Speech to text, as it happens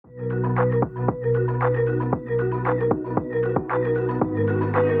Hi,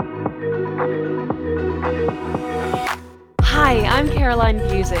 I'm Caroline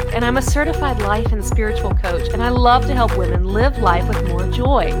Busick, and I'm a certified life and spiritual coach, and I love to help women live life with more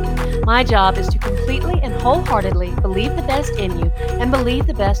joy. My job is to completely and wholeheartedly believe the best in you and believe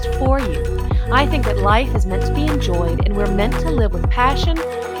the best for you. I think that life is meant to be enjoyed, and we're meant to live with passion,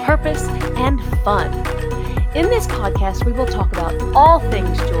 purpose, and fun. In this podcast, we will talk about all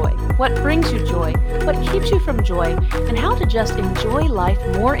things joy, what brings you joy, what keeps you from joy, and how to just enjoy life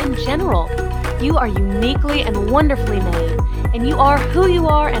more in general. You are uniquely and wonderfully made, and you are who you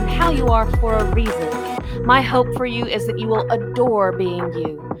are and how you are for a reason. My hope for you is that you will adore being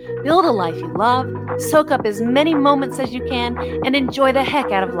you. Build a life you love, soak up as many moments as you can, and enjoy the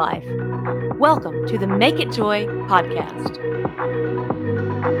heck out of life. Welcome to the Make It Joy podcast.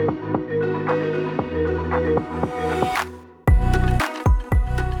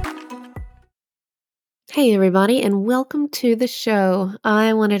 Hey, everybody, and welcome to the show.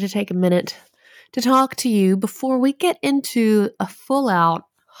 I wanted to take a minute to talk to you before we get into a full-out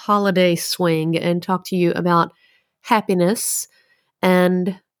holiday swing and talk to you about happiness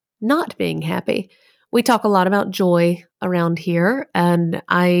and not being happy. We talk a lot about joy around here, and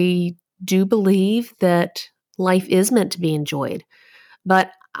I do believe that life is meant to be enjoyed.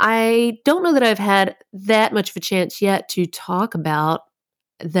 But I don't know that I've had that much of a chance yet to talk about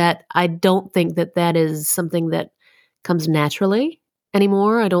that. I don't think that that is something that comes naturally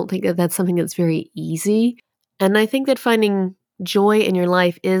anymore. I don't think that that's something that's very easy. And I think that finding joy in your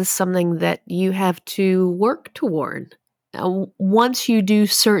life is something that you have to work toward. Once you do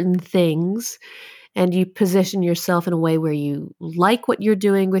certain things and you position yourself in a way where you like what you're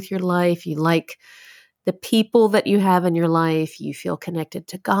doing with your life, you like the people that you have in your life, you feel connected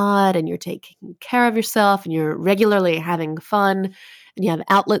to God, and you're taking care of yourself, and you're regularly having fun, and you have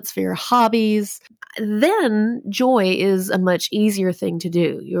outlets for your hobbies, then joy is a much easier thing to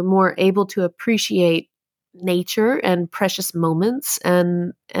do. You're more able to appreciate nature and precious moments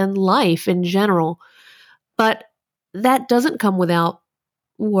and life in general. But that doesn't come without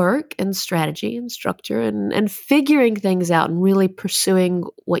work and strategy and structure and figuring things out and really pursuing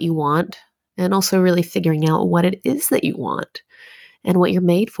what you want, and also really figuring out what it is that you want and what you're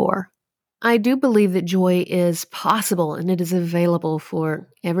made for. I do believe that joy is possible and it is available for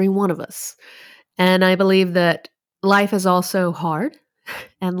every one of us. And I believe that life is also hard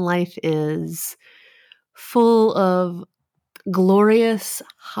and life is full of glorious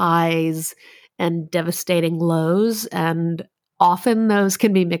highs and devastating lows, and often those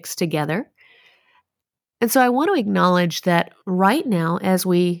can be mixed together. And so I want to acknowledge that right now, as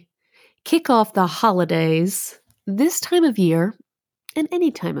we kick off the holidays, this time of year, and any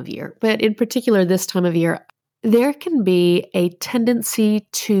time of year, but in particular this time of year, there can be a tendency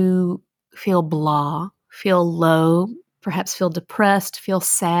to feel blah, feel low, perhaps feel depressed, feel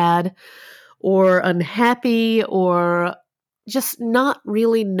sad, or unhappy, or just not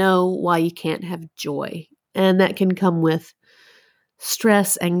really know why you can't have joy. And that can come with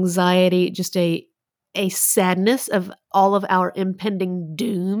stress, anxiety, just a sadness of all of our impending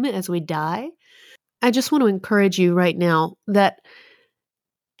doom as we die. I just want to encourage you right now that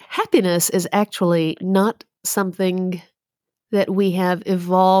happiness is actually not something that we have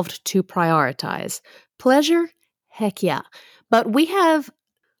evolved to prioritize. Pleasure? Heck yeah. But we have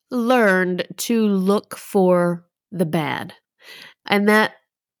learned to look for the bad. And that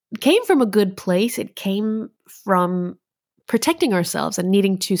came from a good place. It came from protecting ourselves and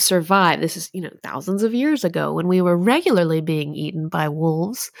needing to survive. This is, thousands of years ago when we were regularly being eaten by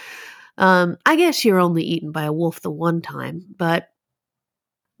wolves. I guess you're only eaten by a wolf the one time, but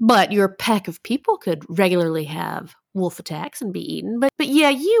your pack of people could regularly have wolf attacks and be eaten. But yeah,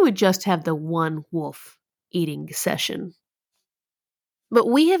 you would just have the one wolf eating session. But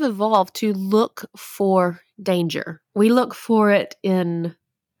we have evolved to look for danger. We look for it in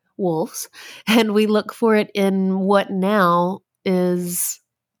wolves, and we look for it in what now is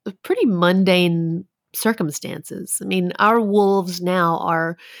pretty mundane circumstances. I mean, our wolves now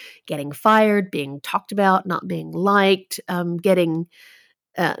are getting fired, being talked about, not being liked, getting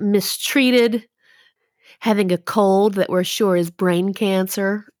mistreated, having a cold that we're sure is brain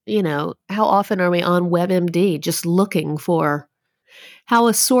cancer. How often are we on WebMD just looking for how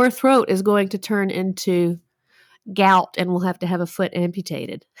a sore throat is going to turn into gout and we'll have to have a foot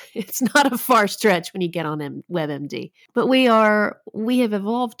amputated? It's not a far stretch when you get on WebMD. But we have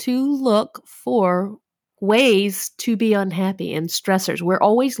evolved to look for ways to be unhappy and stressors. We're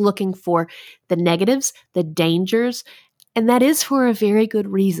always looking for the negatives, the dangers, and that is for a very good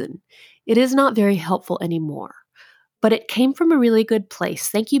reason. It is not very helpful anymore. but it came from a really good place.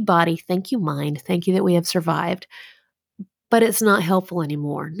 Thank you, body. Thank you, mind. Thank you that we have survived. But it's not helpful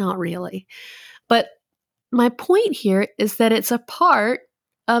anymore. Not really. But my point here is that it's a part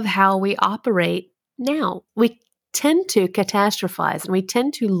of how we operate now. We tend to catastrophize and we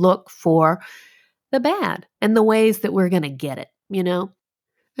tend to look for the bad and the ways that we're going to get it, you know?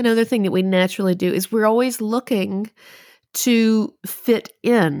 Another thing that we naturally do is we're always looking to fit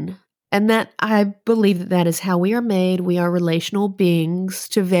in. And that I believe that that is how we are made. We are relational beings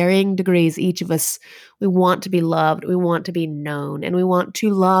to varying degrees. Each of us, we want to be loved, we want to be known, and we want to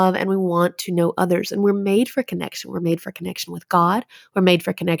love and we want to know others. And we're made for connection. We're made for connection with God. We're made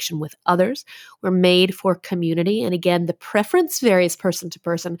for connection with others. We're made for community. And again, the preference varies person to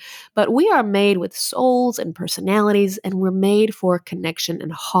person, but we are made with souls and personalities, and we're made for connection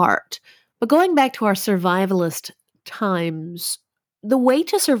and heart. But going back to our survivalist times, the way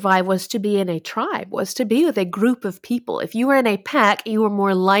to survive was to be in a tribe, was to be with a group of people. If you were in a pack, you were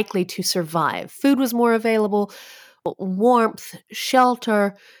more likely to survive. Food was more available, warmth,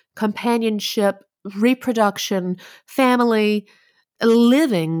 shelter, companionship, reproduction, family,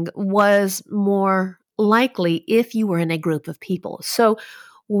 living was more likely if you were in a group of people. So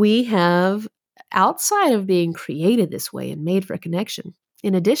we have, outside of being created this way and made for connection,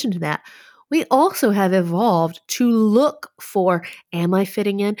 in addition to that, we also have evolved to look for, am I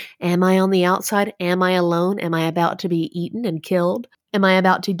fitting in? Am I on the outside? Am I alone? Am I about to be eaten and killed? Am I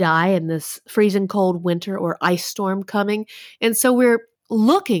about to die in this freezing cold winter or ice storm coming? And so we're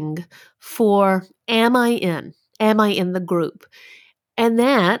looking for, am I in? Am I in the group? And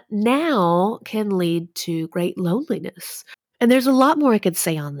that now can lead to great loneliness. And there's a lot more I could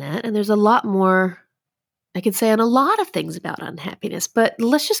say on that. And there's a lot more I could say on a lot of things about unhappiness, but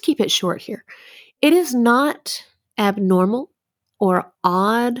let's just keep it short here. It is not abnormal or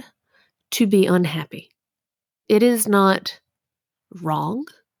odd to be unhappy. It is not wrong.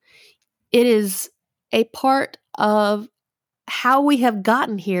 It is a part of how we have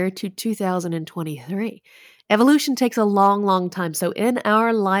gotten here to 2023. Evolution takes a long, long time. So in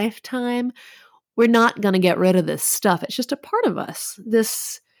our lifetime, we're not going to get rid of this stuff. It's just a part of us.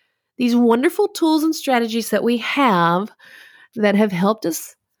 These wonderful tools and strategies that we have that have helped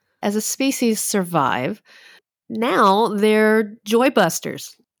us as a species survive, now they're joy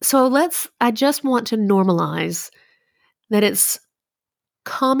busters. So I just want to normalize that it's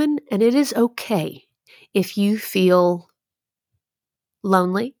common and it is okay if you feel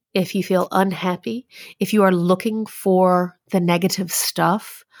lonely, if you feel unhappy, if you are looking for the negative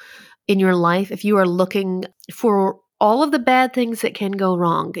stuff in your life, if you are looking for all of the bad things that can go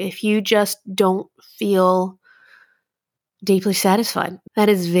wrong, if you just don't feel deeply satisfied. That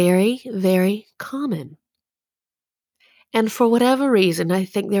is very, very common. And for whatever reason, I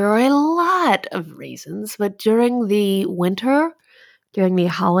think there are a lot of reasons, but during the winter, during the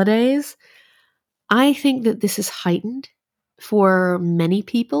holidays, I think that this is heightened for many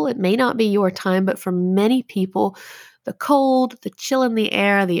people. It may not be your time, but for many people, the cold, the chill in the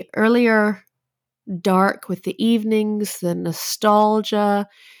air, the earlier dark with the evenings, the nostalgia,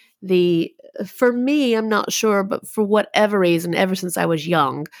 for me, I'm not sure, but for whatever reason, ever since I was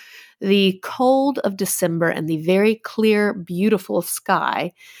young, the cold of December and the very clear, beautiful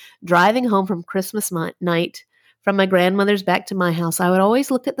sky, driving home from Christmas night from my grandmother's back to my house, I would always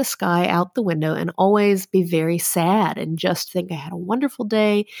look at the sky out the window and always be very sad and just think I had a wonderful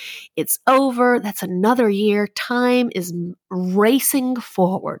day. It's over. That's another year. Time is racing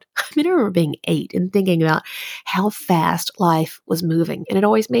forward. I mean, I remember being 8 and thinking about how fast life was moving, and it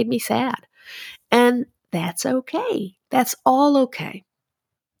always made me sad. And that's okay. That's all okay.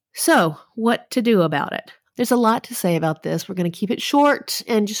 So, what to do about it? There's a lot to say about this. We're going to keep it short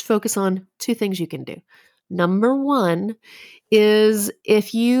and just focus on 2 things you can do. Number 1 is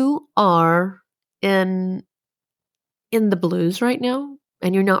if you are in the blues right now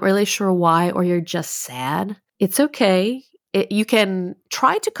and you're not really sure why, or you're just sad, it's okay. You can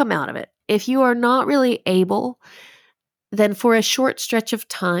try to come out of it. If you are not really able, then for a short stretch of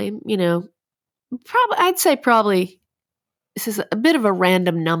time, I'd say probably, this is a bit of a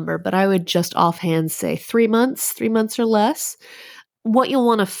random number, but I would just offhand say 3 months or less. What you'll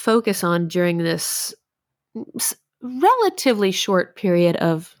want to focus on during this relatively short period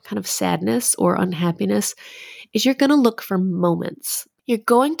of kind of sadness or unhappiness is you're going to look for moments. You're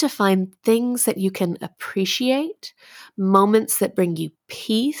going to find things that you can appreciate, moments that bring you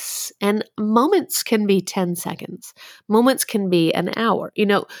peace, and moments can be 10 seconds. Moments can be an hour.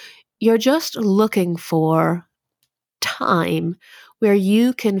 You're just looking for time where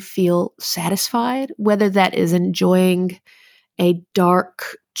you can feel satisfied, whether that is enjoying a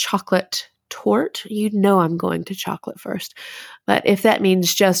dark chocolate torte, you know I'm going to chocolate first. But if that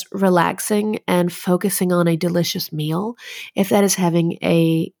means just relaxing and focusing on a delicious meal, if that is having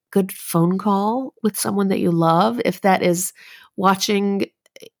a good phone call with someone that you love, if that is watching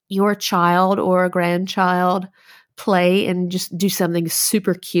your child or a grandchild play and just do something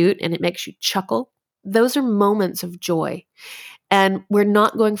super cute and it makes you chuckle, those are moments of joy. And we're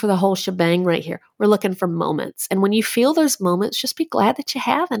not going for the whole shebang right here. We're looking for moments. And when you feel those moments, just be glad that you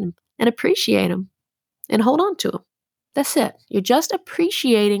have them and appreciate them and hold on to them. That's it. You're just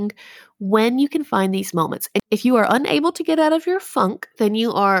appreciating when you can find these moments. And if you are unable to get out of your funk, then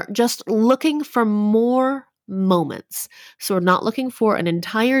you are just looking for more moments. So we're not looking for an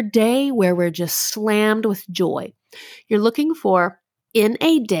entire day where we're just slammed with joy. You're looking for, in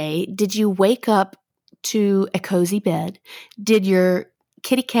a day, did you wake up to a cozy bed? Did your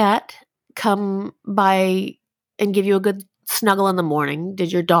kitty cat come by and give you a good snuggle in the morning?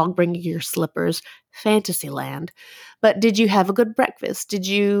 Did your dog bring you your slippers? Fantasyland. But did you have a good breakfast? Did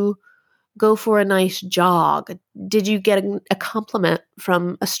you go for a nice jog? Did you get a compliment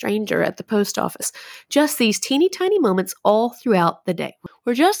from a stranger at the post office? Just these teeny tiny moments all throughout the day.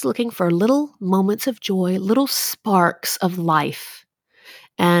 We're just looking for little moments of joy, little sparks of life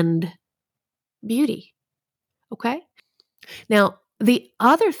and beauty. Okay? Now, the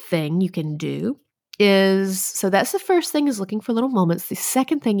other thing you can do is, so that's the first thing, is looking for little moments. The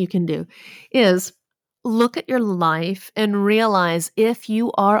second thing you can do is look at your life and realize if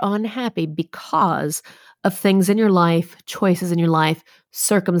you are unhappy because of things in your life, choices in your life,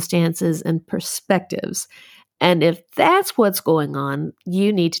 circumstances, and perspectives. And if that's what's going on,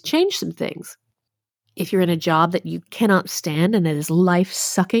 you need to change some things. If you're in a job that you cannot stand and it is life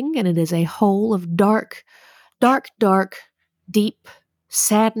sucking and it is a hole of dark, deep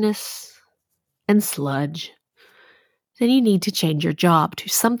sadness and sludge, then you need to change your job to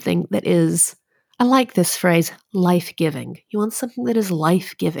something that is, I like this phrase, life-giving. You want something that is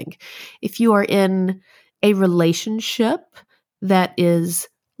life-giving. If you are in a relationship that is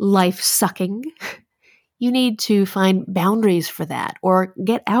life-sucking, you need to find boundaries for that or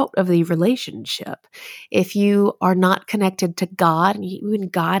get out of the relationship. If you are not connected to God and you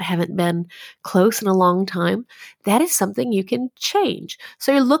and God haven't been close in a long time, that is something you can change.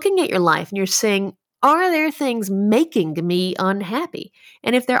 So you're looking at your life and you're saying, are there things making me unhappy?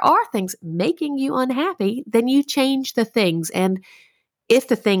 And if there are things making you unhappy, then you change the things. And if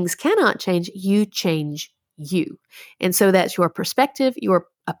the things cannot change, you change you. And so that's your perspective, your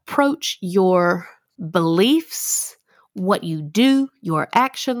approach, your beliefs, what you do, your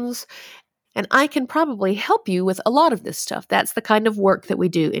actions. And I can probably help you with a lot of this stuff. That's the kind of work that we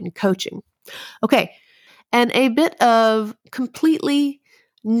do in coaching. Okay. And a bit of completely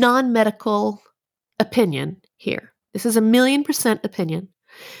non-medical opinion here. This is 1,000,000% opinion.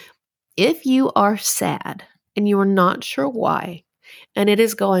 If you are sad and you are not sure why, and it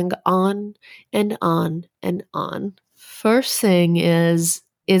is going on and on and on, first thing is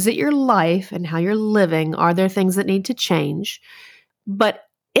it your life and how you're living? Are there things that need to change? But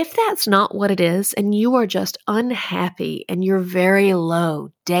if that's not what it is, and you are just unhappy and you're very low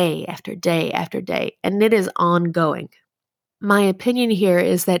day after day after day, and it is ongoing, my opinion here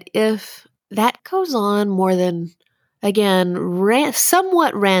is that if that goes on more than, again,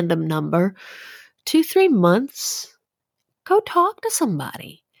 somewhat random number, 2-3 months, go talk to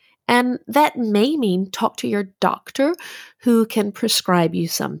somebody. And that may mean talk to your doctor who can prescribe you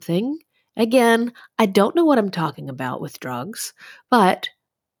something. Again, I don't know what I'm talking about with drugs, but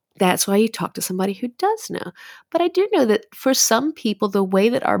that's why you talk to somebody who does know. But I do know that for some people, the way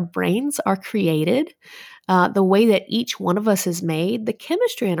that our brains are created, the way that each one of us is made, the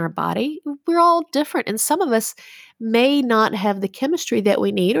chemistry in our body, we're all different. And some of us may not have the chemistry that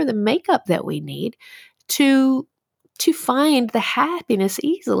we need or the makeup that we need to find the happiness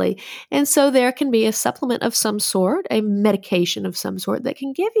easily. And so there can be a supplement of some sort, a medication of some sort that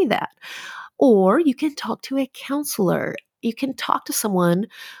can give you that. Or you can talk to a counselor. You can talk to someone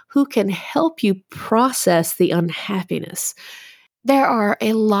who can help you process the unhappiness. There are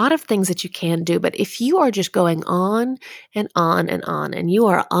a lot of things that you can do, but if you are just going on and on and on and you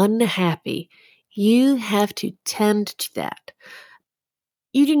are unhappy, you have to tend to that.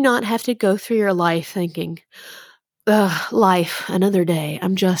 You do not have to go through your life thinking, life, another day,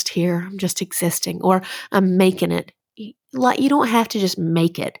 I'm just here, I'm just existing, or I'm making it. You don't have to just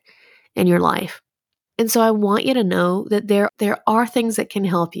make it in your life. And so I want you to know that there are things that can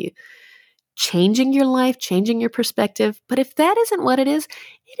help you. changing your life, changing your perspective. But if that isn't what it is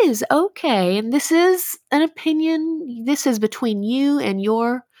okay. And this is an opinion. This is between you and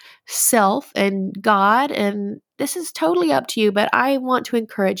yourself and God. And this is totally up to you. But I want to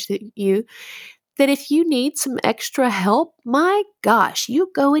encourage you that if you need some extra help, my gosh,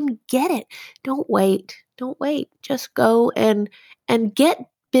 you go and get it. Don't wait. Don't wait. Just go and get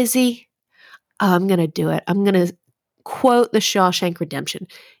busy. I'm going to do it. I'm going to quote the Shawshank Redemption.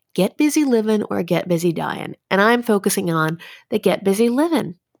 Get busy living or get busy dying. And I'm focusing on the get busy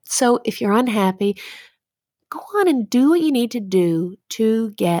living. So if you're unhappy, go on and do what you need to do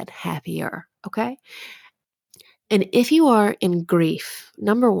to get happier. Okay? And if you are in grief,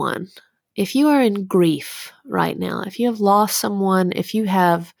 number one, if you are in grief right now, if you have lost someone, if you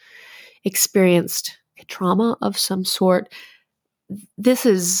have experienced a trauma of some sort, this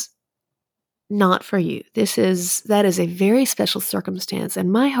is not for you. That is a very special circumstance,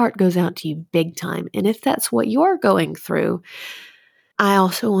 and my heart goes out to you big time. And if that's what you're going through, I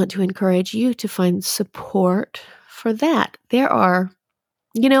also want to encourage you to find support for that. I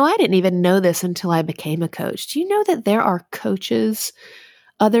didn't even know this until I became a coach. Do you know that there are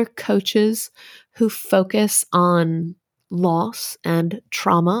other coaches who focus on loss and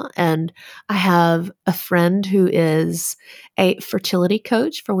trauma? And I have a friend who is a fertility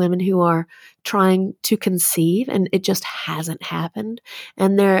coach for women who are trying to conceive and it just hasn't happened.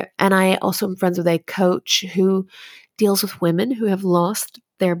 And I also am friends with a coach who deals with women who have lost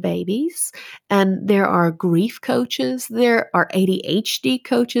their babies. And there are grief coaches, there are ADHD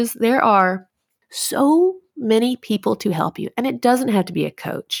coaches, there are so many people to help you. And it doesn't have to be a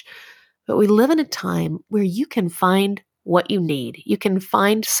coach. But we live in a time where you can find what you need. You can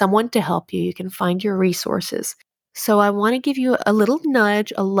find someone to help you. You can find your resources. So I want to give you a little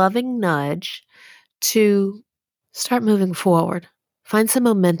nudge, a loving nudge to start moving forward. Find some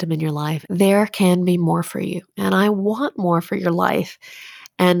momentum in your life. There can be more for you. And I want more for your life.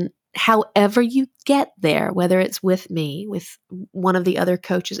 And however you get there, whether it's with me, with one of the other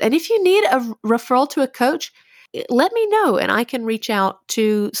coaches, and if you need a referral to a coach, let me know and I can reach out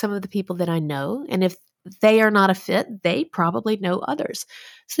to some of the people that I know. And if they are not a fit, they probably know others.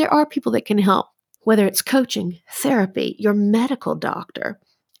 So there are people that can help, whether it's coaching, therapy, your medical doctor,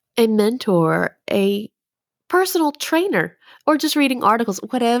 a mentor, a personal trainer, or just reading articles,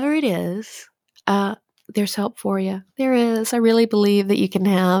 whatever it is. There's help for you. There is. I really believe that you can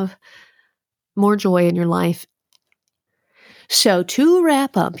have more joy in your life. So to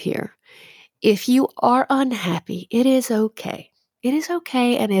wrap up here, if you are unhappy, it is okay. It is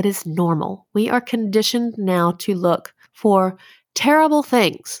okay and it is normal. We are conditioned now to look for terrible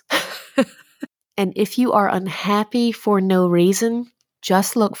things. And if you are unhappy for no reason,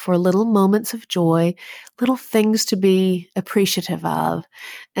 just look for little moments of joy, little things to be appreciative of,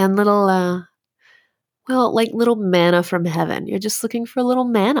 and like little manna from heaven. You're just looking for a little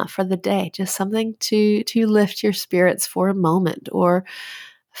manna for the day, just something to lift your spirits for a moment or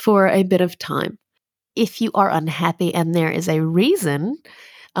for a bit of time. If you are unhappy and there is a reason,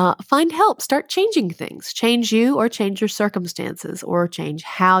 find help. Start changing things. Change you or change your circumstances or change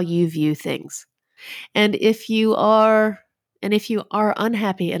how you view things. And if you are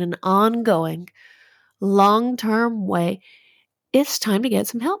unhappy in an ongoing, long-term way, it's time to get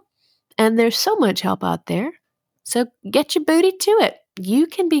some help. And there's so much help out there. So get your booty to it. You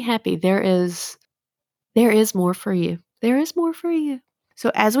can be happy. There is more for you. There is more for you.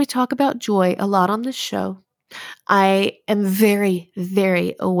 So as we talk about joy a lot on this show, I am very,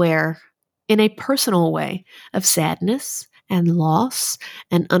 very aware in a personal way of sadness and loss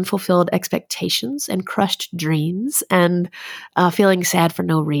and unfulfilled expectations and crushed dreams and feeling sad for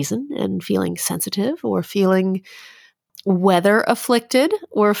no reason and feeling sensitive or feeling weather afflicted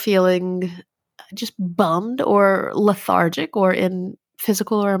or feeling just bummed or lethargic or in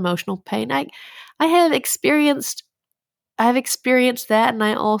physical or emotional pain. I've experienced that, and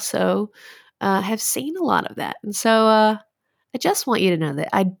I also have seen a lot of that. And so I just want you to know that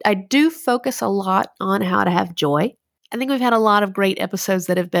I do focus a lot on how to have joy. I think we've had a lot of great episodes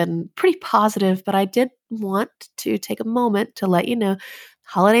that have been pretty positive, but I did want to take a moment to let you know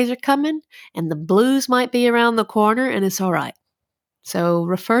holidays are coming and the blues might be around the corner, and it's all right. So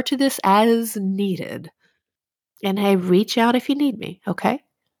refer to this as needed. And hey, reach out if you need me, okay?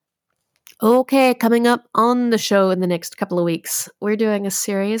 Okay, coming up on the show in the next couple of weeks, we're doing a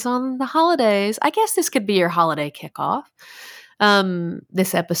series on the holidays. I guess this could be your holiday kickoff,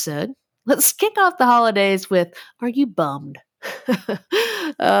 this episode. Let's kick off the holidays with, are you bummed?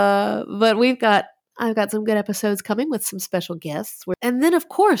 But I've got some good episodes coming with some special guests. And then, of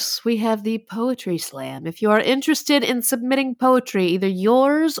course, we have the Poetry Slam. If you are interested in submitting poetry, either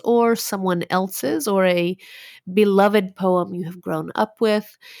yours or someone else's, or a beloved poem you have grown up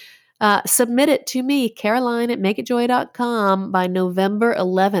with, submit it to me, Caroline at makeitjoy.com by November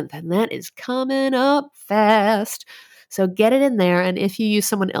 11th. And that is coming up fast. So get it in there. And if you use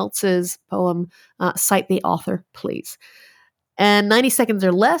someone else's poem, cite the author, please. And 90 seconds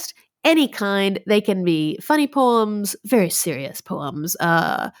or less, any kind. They can be funny poems, very serious poems,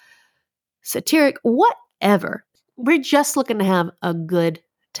 satiric, whatever. We're just looking to have a good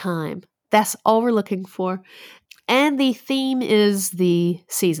time. That's all we're looking for. And the theme is the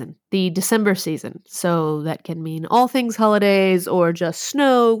season, the December season. So that can mean all things holidays or just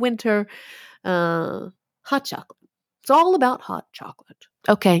snow, winter, hot chocolate. It's all about hot chocolate.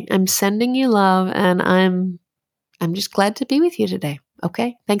 Okay, I'm sending you love, and I'm just glad to be with you today.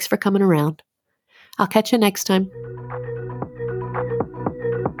 Okay? Thanks for coming around. I'll catch you next time.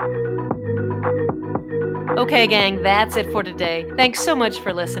 Okay, gang, that's it for today. Thanks so much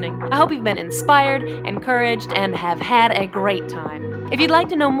for listening. I hope you've been inspired, encouraged, and have had a great time. If you'd like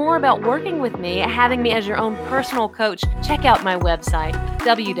to know more about working with me, having me as your own personal coach, check out my website,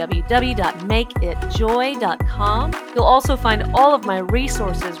 www.makeitjoy.com. You'll also find all of my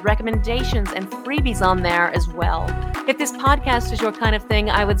resources, recommendations, and freebies on there as well. If this podcast is your kind of thing,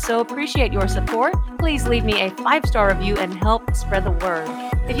 I would so appreciate your support. Please leave me a 5-star review and help spread the word.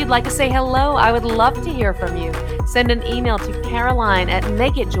 If you'd like to say hello, I would love to hear from you. Send an email to Caroline at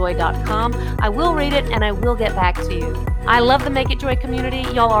makeitjoy.com. I will read it and I will get back to you. I love the Make It Joy community.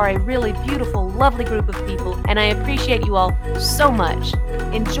 Y'all are a really beautiful, lovely group of people, and I appreciate you all so much.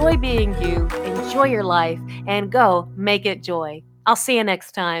 Enjoy being you, enjoy your life, and go make it joy. I'll see you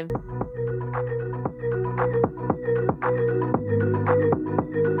next time.